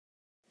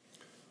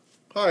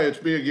Hi,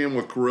 it's me again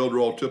with Corel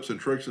Draw Tips and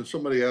Tricks, and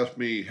somebody asked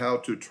me how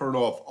to turn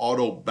off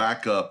auto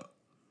backup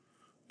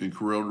in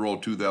Corel Draw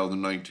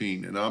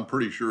 2019, and I'm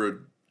pretty sure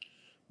it'd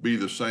be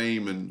the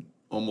same in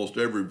almost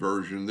every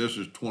version. This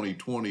is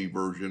 2020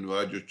 version. If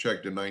I just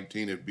checked in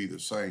 19, it'd be the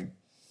same.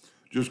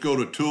 Just go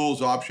to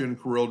Tools, Option,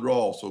 Corel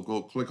Draw. So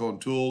go click on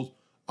Tools,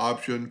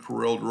 Option,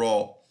 Corel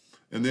Draw,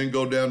 and then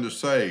go down to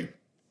Save,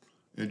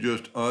 and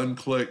just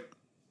unclick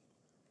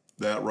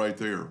that right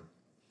there,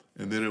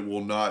 and then it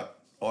will not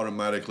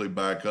automatically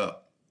back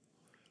up.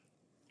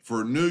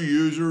 For new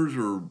users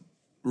or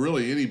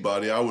really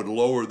anybody, I would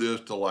lower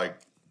this to like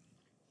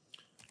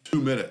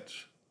 2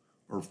 minutes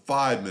or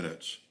 5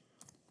 minutes.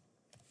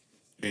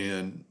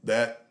 And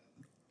that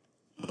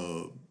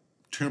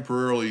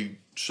temporarily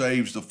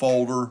saves the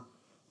folder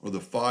or the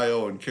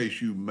file in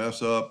case you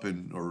mess up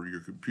or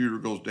your computer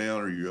goes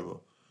down or you have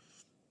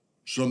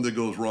something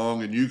goes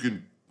wrong, and you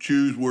can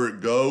choose where it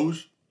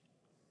goes.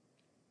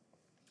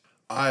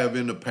 I have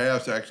in the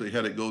past actually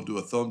had it go to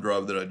a thumb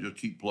drive that I just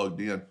keep plugged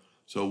in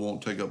so it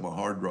won't take up my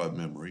hard drive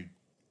memory.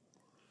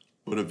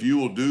 But if you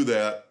will do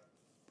that,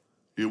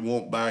 it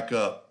won't back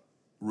up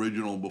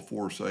original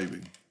before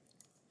saving.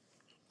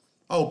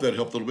 I hope that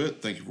helped a little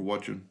bit. Thank you for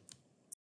watching.